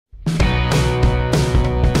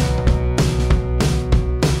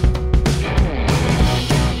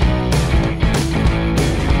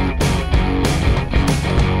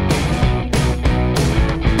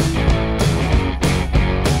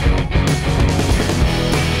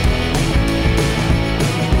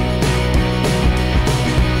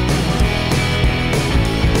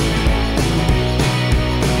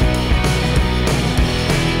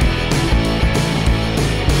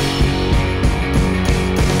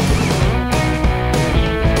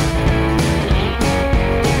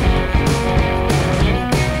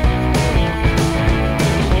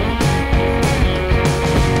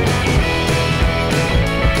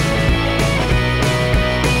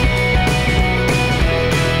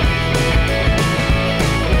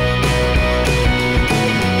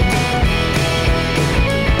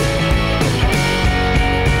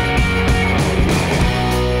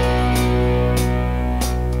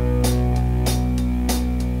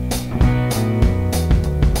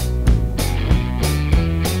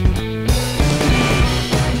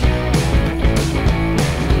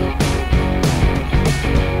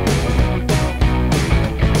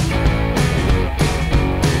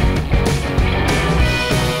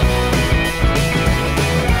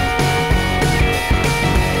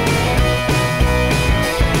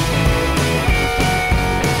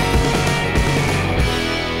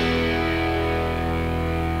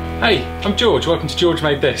I'm George, welcome to George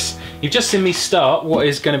Made This. You've just seen me start what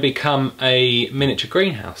is going to become a miniature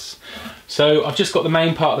greenhouse. So I've just got the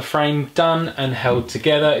main part of the frame done and held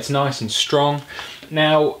together. It's nice and strong.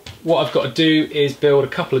 Now what I've got to do is build a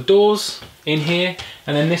couple of doors in here,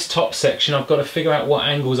 and then this top section I've got to figure out what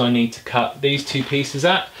angles I need to cut these two pieces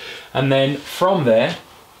at, and then from there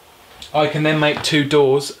I can then make two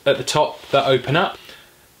doors at the top that open up.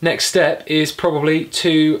 Next step is probably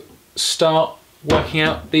to start working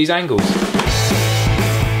out these angles.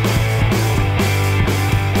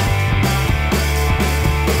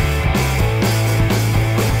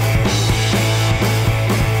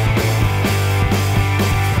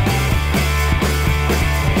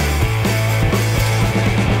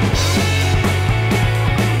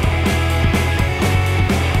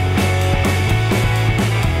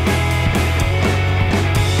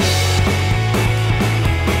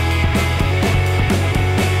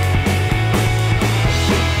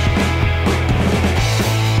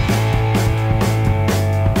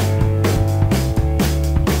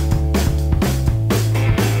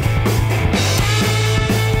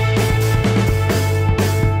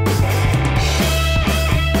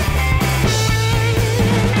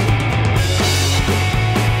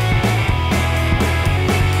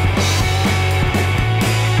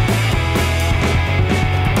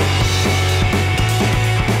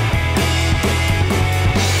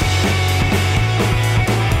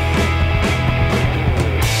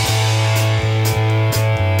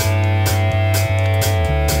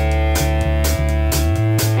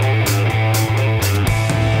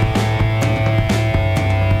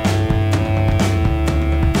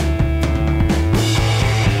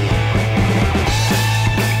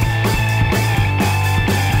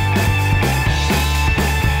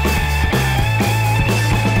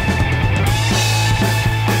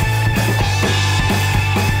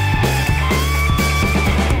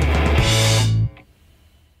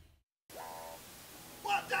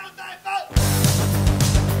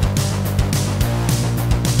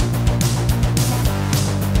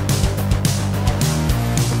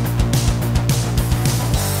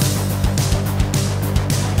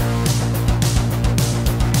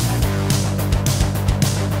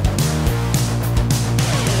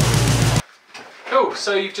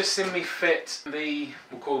 So you've just seen me fit the,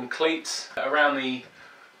 we'll call them cleats, around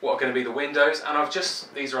what are going to be the windows, and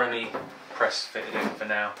these are only press fitted in for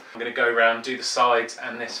now. I'm going to go around, do the sides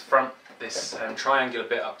and this front, this triangular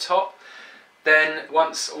bit up top. Then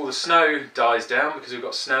once all the snow dies down, because we've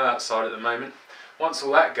got snow outside at the moment, once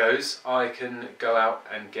all that goes, I can go out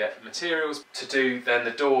and get materials to do then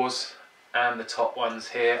the doors and the top ones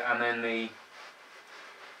here, and then the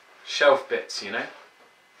shelf bits, you know,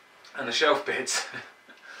 and the shelf bits.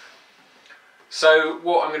 So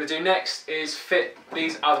what I'm going to do next is fit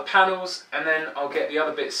these other panels, and then I'll get the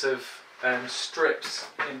other bits of strips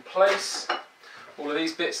in place. All of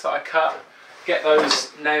these bits that I cut, get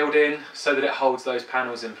those nailed in so that it holds those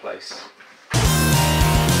panels in place.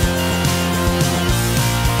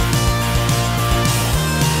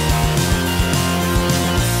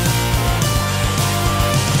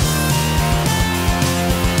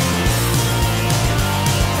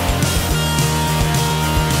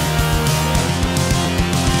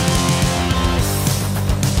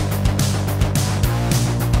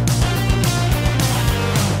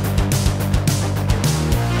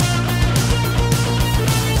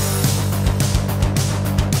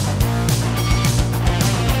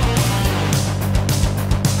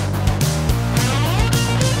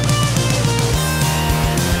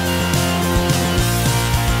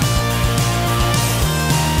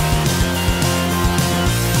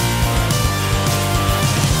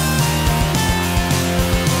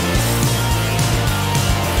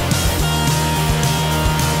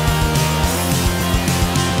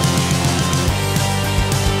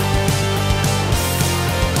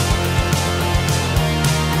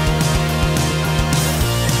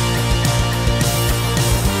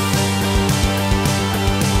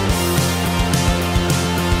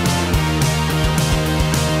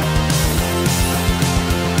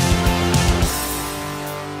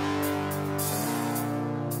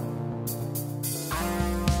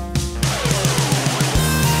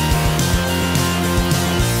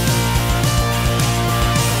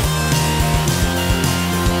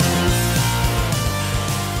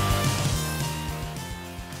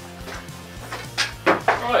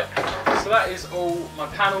 That is all my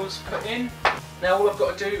panels put in. Now all I've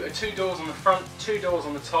got to do are 2 doors on the front, 2 doors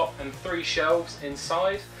on the top, and 3 shelves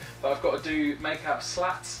inside that I've got to make out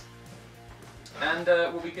slats, and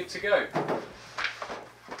we'll be good to go.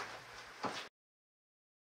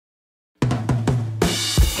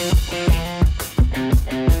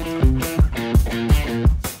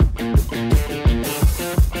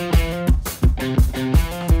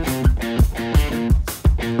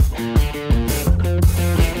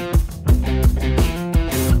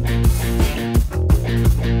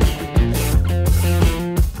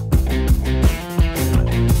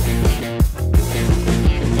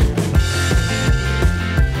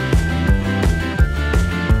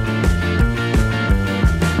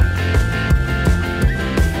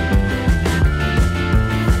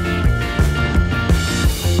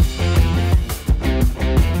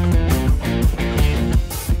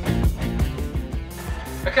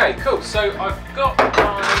 Cool, so I've got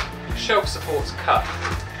my shelf supports cut.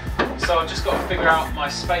 So I've just got to figure out my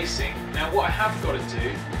spacing. Now what I have got to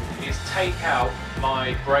do is take out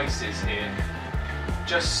my braces here,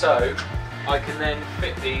 just so I can then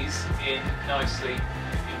fit these in nicely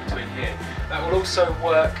in between here. That will also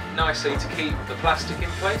work nicely to keep the plastic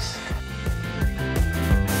in place.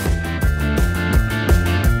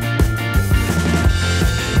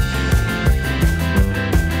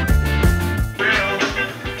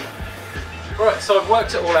 Right, so I've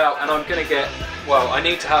worked it all out and I'm going to get, well, I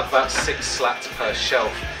need to have about 6 slats per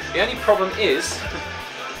shelf. The only problem is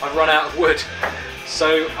I've run out of wood,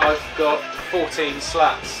 so I've got 14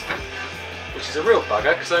 slats, which is a real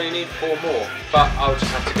bugger because I only need 4 more. But I'll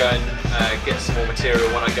just have to go and get some more material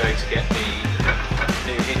when I go to get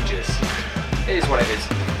the new hinges. It is what it is.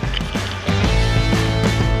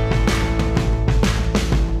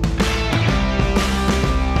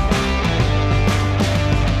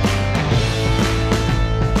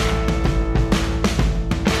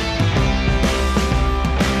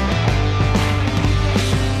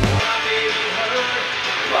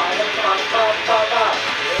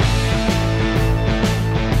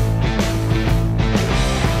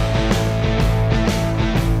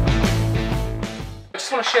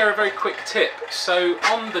 I want to share a very quick tip. So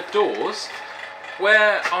on the doors,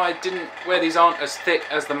 where these aren't as thick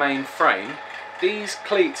as the main frame, these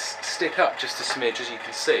cleats stick up just a smidge, as you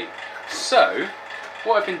can see. So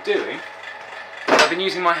what I've been doing, I've been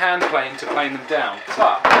using my hand plane to plane them down.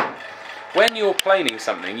 But when you're planing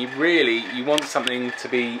something, you want something to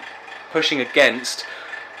be pushing against,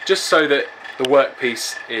 just so that the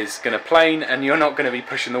workpiece is going to plane and you're not going to be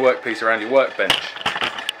pushing the workpiece around your workbench.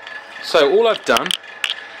 So all I've done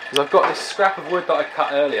is I've got this scrap of wood that I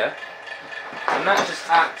cut earlier, and that just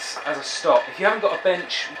acts as a stop. If you haven't got a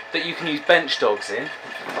bench that you can use bench dogs in,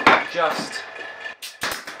 just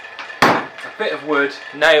a bit of wood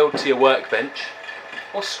nailed to your workbench,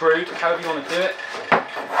 or screwed, however you want to do it,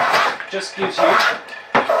 just gives you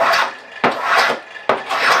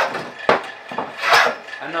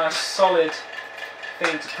a nice solid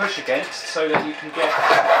thing to push against so that you can get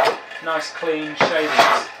nice clean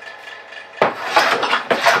shavings.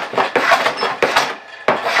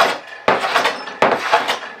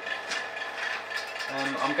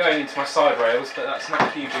 I'm going into my side rails, but that's not a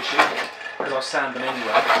huge issue because I'll sand them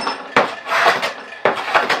anyway.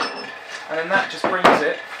 And then that just brings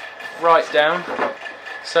it right down,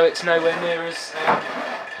 so it's nowhere near as,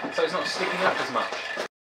 so it's not sticking up as much.